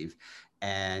believe.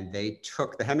 And they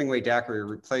took the Hemingway daiquiri,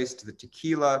 replaced the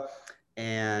tequila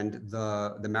and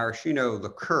the maraschino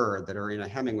liqueur that are in a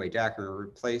Hemingway daiquiri,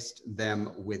 replaced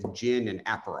them with gin and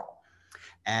Aperol.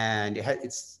 And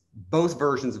it's both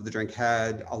versions of the drink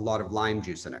had a lot of lime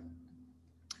juice in it.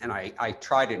 And I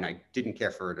tried it and I didn't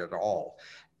care for it at all.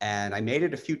 And I made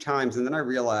it a few times and then I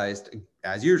realized,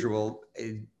 as usual,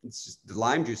 it's just the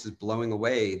lime juice is blowing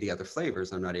away the other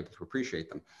flavors. I'm not able to appreciate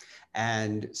them.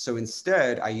 And so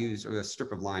instead I use a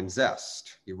strip of lime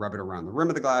zest. You rub it around the rim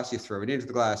of the glass, you throw it into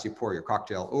the glass, you pour your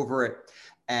cocktail over it.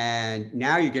 And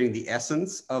now you're getting the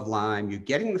essence of lime, you're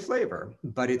getting the flavor,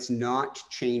 but it's not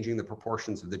changing the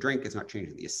proportions of the drink. It's not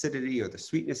changing the acidity or the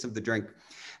sweetness of the drink.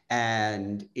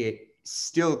 And it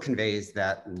still conveys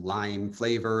that lime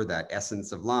flavor, that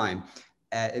essence of lime.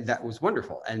 That was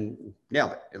wonderful and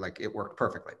nailed it. Like it worked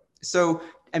perfectly. So,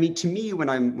 I mean, to me, when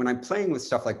I'm playing with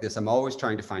stuff like this, I'm always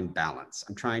trying to find balance.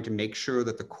 I'm trying to make sure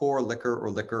that the core liquor or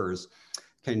liquors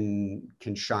can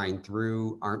shine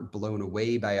through, aren't blown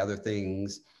away by other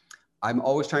things. I'm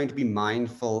always trying to be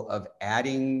mindful of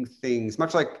adding things,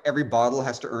 much like every bottle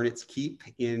has to earn its keep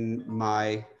in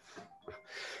my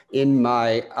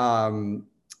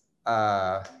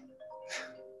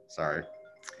sorry.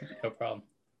 No problem.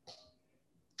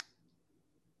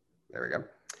 There we go.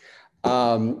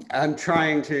 I'm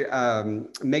trying to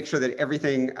make sure that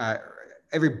everything,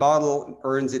 every bottle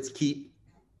earns its keep,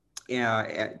 you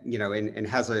know, and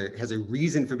has a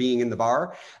reason for being in the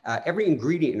bar. Every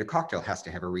ingredient in a cocktail has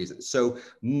to have a reason. So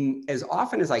as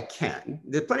often as I can,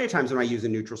 there's plenty of times when I use a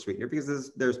neutral sweetener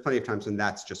because there's plenty of times when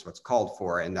that's just what's called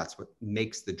for and that's what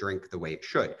makes the drink the way it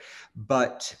should.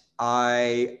 But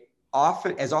as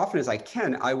often as I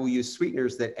can, I will use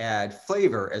sweeteners that add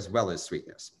flavor as well as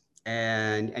sweetness.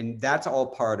 And that's all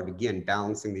part of, again,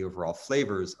 balancing the overall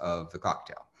flavors of the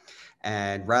cocktail.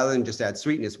 And rather than just add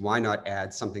sweetness, why not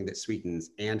add something that sweetens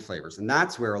and flavors? And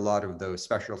that's where a lot of those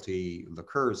specialty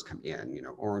liqueurs come in, you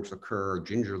know, orange liqueur,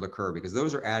 ginger liqueur, because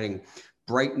those are adding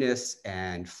brightness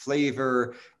and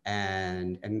flavor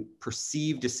and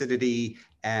perceived acidity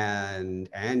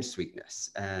and sweetness.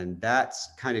 And that's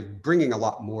kind of bringing a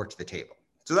lot more to the table.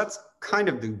 So that's kind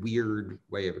of the weird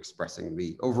way of expressing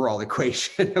the overall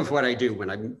equation of what I do when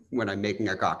I'm making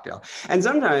a cocktail. And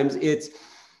sometimes it's,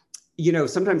 you know,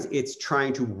 sometimes it's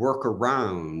trying to work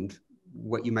around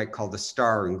what you might call the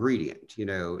star ingredient. You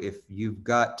know, if you've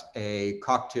got a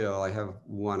cocktail, I have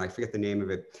one, I forget the name of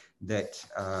it, that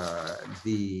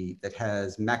that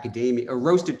has macadamia or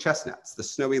roasted chestnuts. The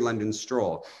Snowy London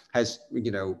Stroll has,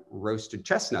 you know, roasted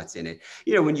chestnuts in it.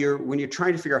 You know, when you're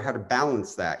trying to figure out how to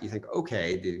balance that, you think,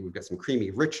 okay, we've got some creamy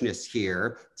richness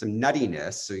here, some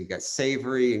nuttiness. So you got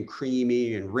savory and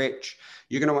creamy and rich.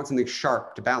 You're going to want something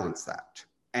sharp to balance that.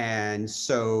 And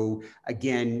so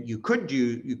again, you could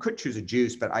choose a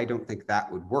juice, but I don't think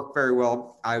that would work very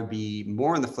well. I would be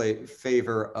more in the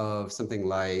favor of something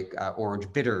like orange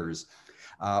bitters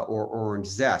or orange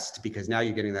zest, because now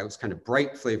you're getting those kind of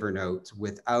bright flavor notes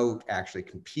without actually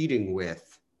competing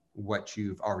with what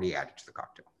you've already added to the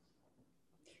cocktail.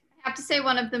 I have to say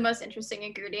one of the most interesting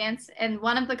ingredients and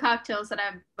one of the cocktails that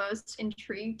I'm most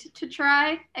intrigued to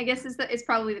try, I guess is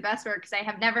probably the best word because I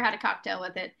have never had a cocktail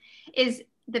with it, is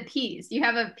the peas. You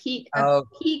have a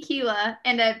tequila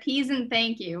and a peas and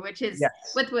thank you, which is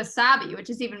with wasabi, which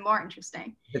is even more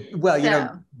interesting. Well, you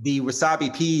know, the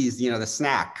wasabi peas, you know, the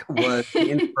snack was the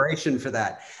inspiration for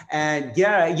that. And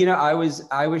yeah, you know, I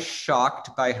was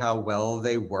shocked by how well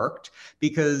they worked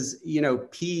because, you know,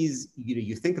 peas, you know,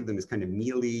 you think of them as kind of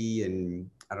mealy and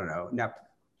I don't know, not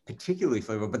particularly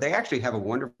flavorful, but they actually have a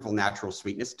wonderful natural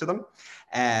sweetness to them.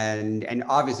 And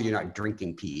obviously you're not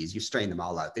drinking peas, you strain them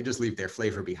all out. They just leave their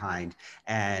flavor behind.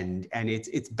 And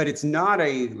it's not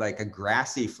like a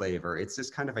grassy flavor. It's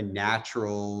just kind of a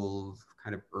natural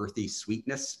kind of earthy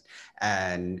sweetness,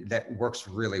 and that works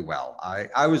really well.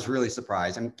 I was really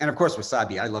surprised. And of course,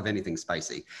 wasabi, I love anything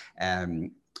spicy.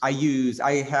 I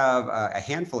have a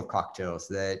handful of cocktails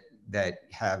that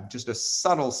have just a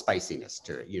subtle spiciness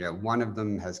to it. You know, one of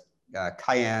them has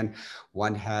cayenne,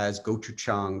 one has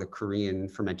gochujang, the Korean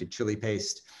fermented chili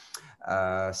paste.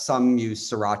 Some use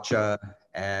sriracha,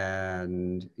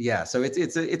 and yeah, so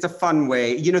it's a fun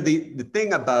way. You know, the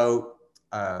thing about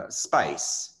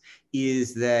spice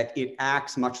is that it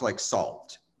acts much like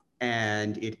salt,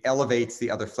 and it elevates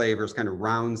the other flavors, kind of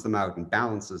rounds them out and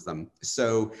balances them.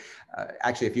 So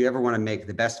actually, if you ever want to make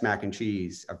the best mac and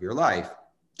cheese of your life,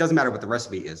 doesn't matter what the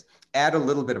recipe is, add a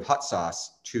little bit of hot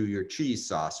sauce to your cheese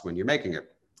sauce when you're making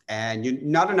it. And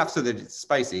not enough so that it's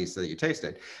spicy so that you taste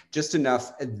it, just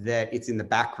enough that it's in the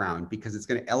background because it's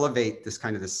going to elevate this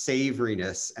kind of the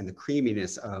savoriness and the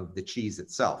creaminess of the cheese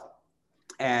itself.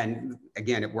 And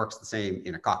again, it works the same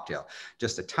in a cocktail,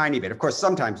 just a tiny bit. Of course,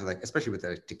 sometimes, like especially with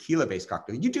a tequila-based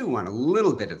cocktail, you do want a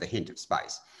little bit of the hint of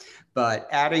spice, but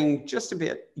adding just a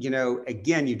bit, you know,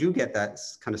 again, you do get that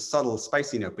kind of subtle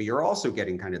spicy note, but you're also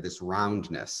getting kind of this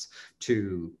roundness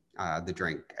to the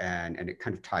drink, and it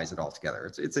kind of ties it all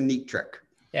together. It's a neat trick.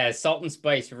 Yeah, salt and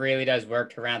spice really does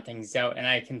work to round things out. And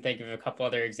I can think of a couple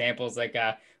other examples, like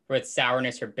with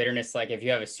sourness or bitterness, like if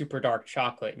you have a super dark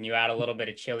chocolate and you add a little bit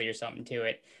of chili or something to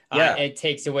it, it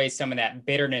takes away some of that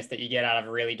bitterness that you get out of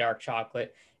a really dark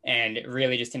chocolate, and it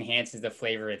really just enhances the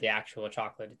flavor of the actual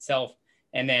chocolate itself.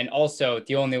 And then also,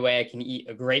 the only way I can eat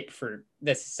a grapefruit,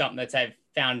 this is something that I've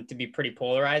found to be pretty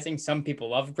polarizing. Some people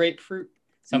love grapefruit,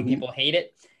 some people hate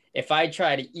it. If I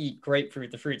try to eat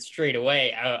grapefruit, the fruit straight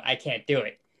away, I can't do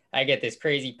it. I get this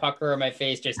crazy pucker on my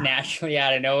face just naturally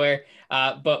out of nowhere.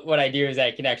 But what I do is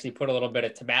I can actually put a little bit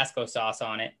of Tabasco sauce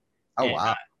on it. Oh, and,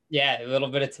 wow. Yeah, a little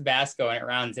bit of Tabasco, and it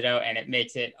rounds it out, and it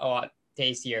makes it a lot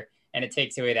tastier, and it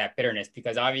takes away that bitterness,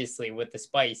 because obviously with the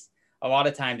spice, a lot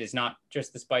of times it's not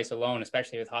just the spice alone,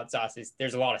 especially with hot sauces.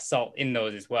 There's a lot of salt in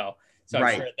those as well. So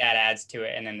I'm sure that adds to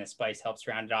it, and then the spice helps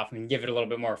round it off and give it a little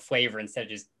bit more flavor instead of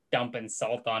just dumping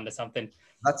salt onto something.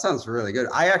 That sounds really good.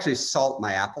 I actually salt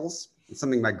my apples. It's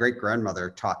something my great grandmother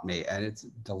taught me, and it's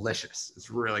delicious. It's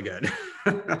really good.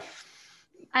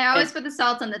 I always put the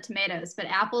salt on the tomatoes, but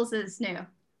apples is new.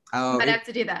 Oh, I'd have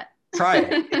to do that. Try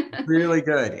it. It's really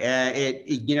good. It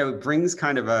you know, it brings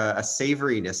kind of a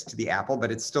savoriness to the apple,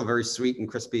 but it's still very sweet and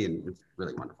crispy, and it's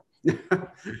really wonderful.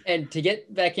 And to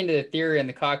get back into the theory and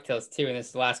the cocktails too, and this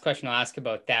is the last question I'll ask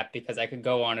about that, because I could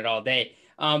go on it all day.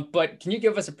 But can you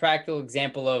give us a practical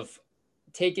example of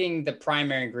taking the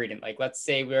primary ingredient? Like, let's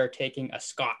say we're taking a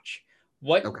scotch.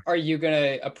 What are you going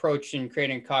to approach in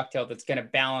creating a cocktail that's going to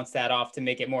balance that off to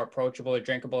make it more approachable or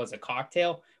drinkable as a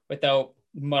cocktail without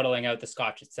muddling out the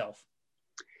scotch itself?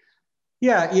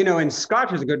 Yeah, you know, and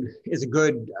scotch is a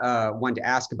good one to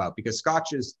ask about, because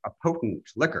scotch is a potent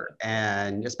liquor,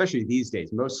 and especially these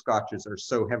days, most scotches are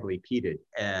so heavily peated,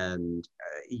 and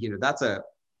you know,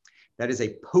 that is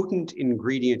a potent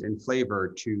ingredient and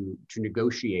flavor to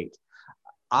negotiate.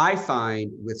 I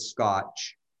find with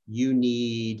scotch, you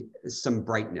need some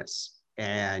brightness,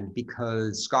 and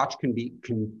because scotch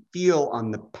can feel on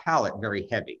the palate very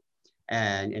heavy,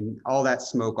 and all that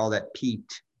smoke, all that peat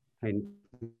can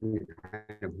kind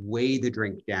of weigh the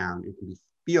drink down. It can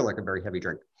feel like a very heavy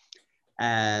drink.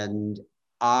 And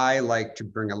I like to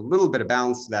bring a little bit of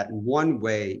balance to that. And one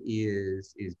way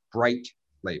is bright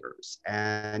flavors.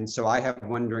 And so I have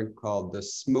one drink called the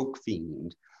Smoke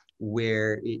Fiend,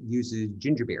 where it uses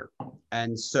ginger beer.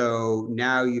 And so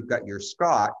now you've got your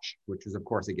scotch, which is of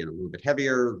course, again, a little bit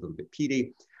heavier, a little bit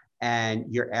peaty, and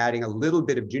you're adding a little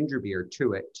bit of ginger beer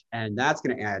to it. And that's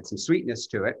going to add some sweetness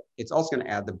to it. It's also going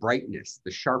to add the brightness, the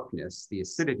sharpness, the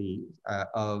acidity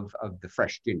of the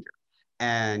fresh ginger.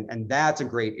 And that's a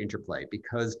great interplay,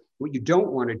 because what you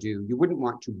don't want to do, you wouldn't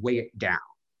want to weigh it down.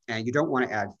 And you don't want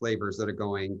to add flavors that are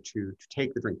going to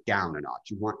take the drink down a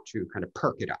notch. You want to kind of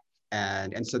perk it up.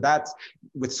 And so that's,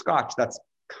 with scotch, that's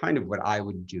kind of what I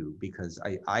would do, because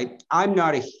I'm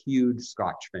not a huge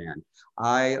scotch fan.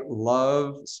 I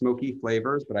love smoky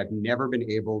flavors, but I've never been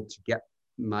able to get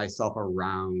myself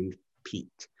around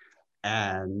peat.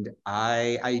 And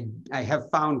I have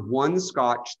found one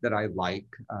scotch that I like,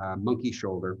 Monkey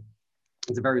Shoulder.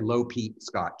 It's a very low peat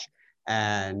scotch.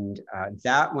 And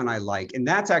that one I like. And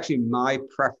that's actually my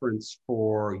preference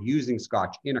for using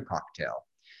scotch in a cocktail.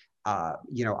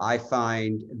 You know, I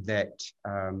find that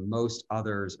most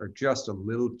others are just a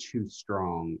little too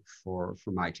strong for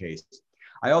my taste.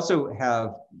 I also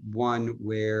have one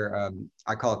where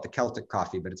I call it the Celtic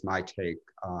coffee, but it's my take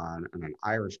on an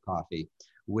Irish coffee,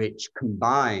 which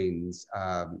combines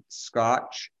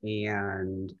scotch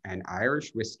and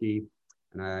Irish whiskey,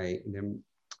 and there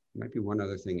might be one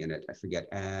other thing in it, I forget.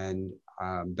 And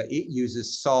but it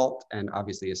uses salt and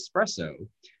obviously espresso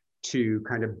to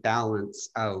kind of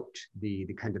balance out the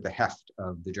kind of the heft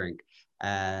of the drink,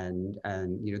 and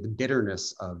you know, the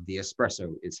bitterness of the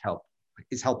espresso is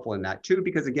helpful in that too,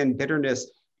 because again, bitterness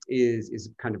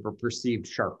is kind of a perceived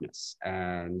sharpness,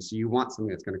 and so you want something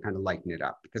that's going to kind of lighten it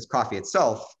up, because coffee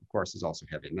itself, of course, is also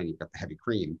heavy, and then you've got the heavy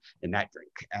cream in that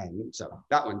drink, and so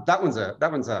that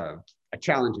one's a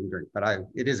challenging drink, but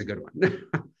it is a good one.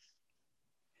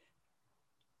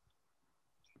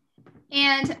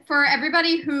 And for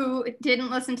everybody who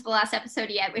didn't listen to the last episode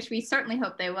yet, which we certainly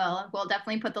hope they will, we'll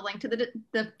definitely put the link to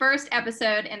the first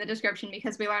episode in the description,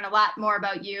 because we learn a lot more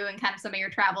about you and kind of some of your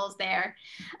travels there.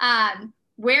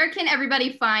 Where can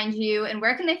everybody find you, and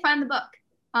where can they find the book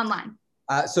online?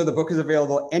 So the book is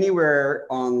available anywhere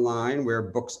online where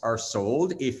books are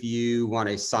sold. If you want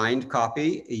a signed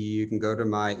copy, you can go to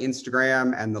my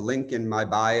Instagram, and the link in my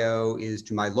bio is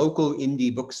to my local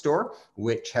indie bookstore,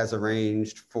 which has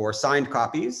arranged for signed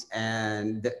copies,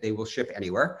 and they will ship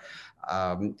anywhere.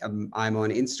 I'm on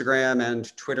Instagram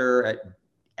and Twitter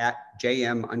at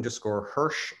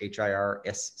JM_Hirsch,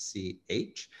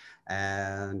 HIRSCH.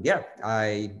 And yeah,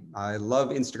 I love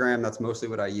Instagram. That's mostly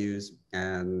what I use.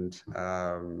 And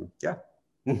yeah.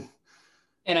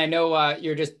 And I know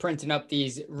you're just printing up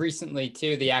these recently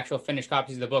too, the actual finished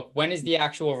copies of the book. When is the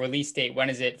actual release date? When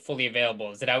is it fully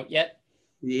available? Is it out yet?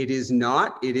 It is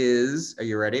not. It is, are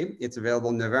you ready? It's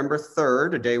available November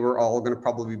 3rd, a day we're all going to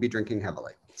probably be drinking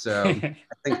heavily. So I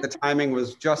think the timing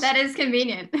was just... That is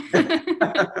convenient.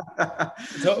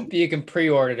 So you can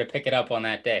pre-order to pick it up on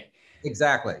that day.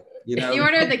 Exactly. You know, if you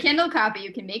order the Kindle copy,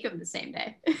 you can make them the same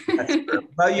day. That's true.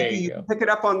 Well, you can pick it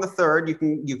up on the 3rd.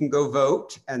 You can go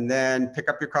vote and then pick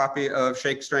up your copy of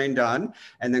Shake, Strain, Done,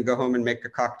 and then go home and make a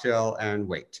cocktail and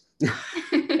wait.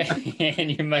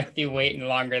 And you might be waiting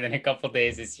longer than a couple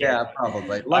days this year. Yeah,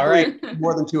 probably. Luckily, all right.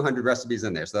 more than 200 recipes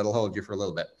in there, so that'll hold you for a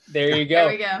little bit. There you go. There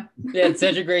we go. Yeah, it's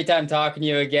such a great time talking to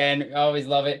you again. I always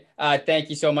love it. Thank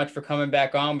you so much for coming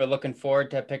back on. We're looking forward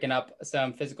to picking up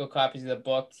some physical copies of the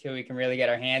book so we can really get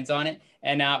our hands on it.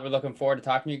 And we're looking forward to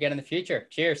talking to you again in the future.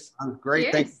 Cheers. Great.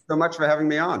 Cheers. Thank you so much for having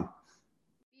me on.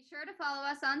 Be sure to follow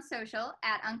us on social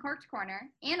at Uncorked Corner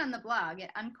and on the blog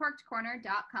at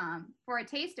uncorkedcorner.com for a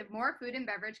taste of more food and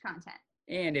beverage content.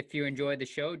 And if you enjoyed the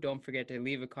show, don't forget to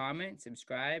leave a comment,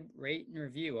 subscribe, rate, and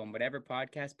review on whatever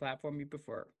podcast platform you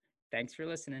prefer. Thanks for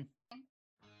listening.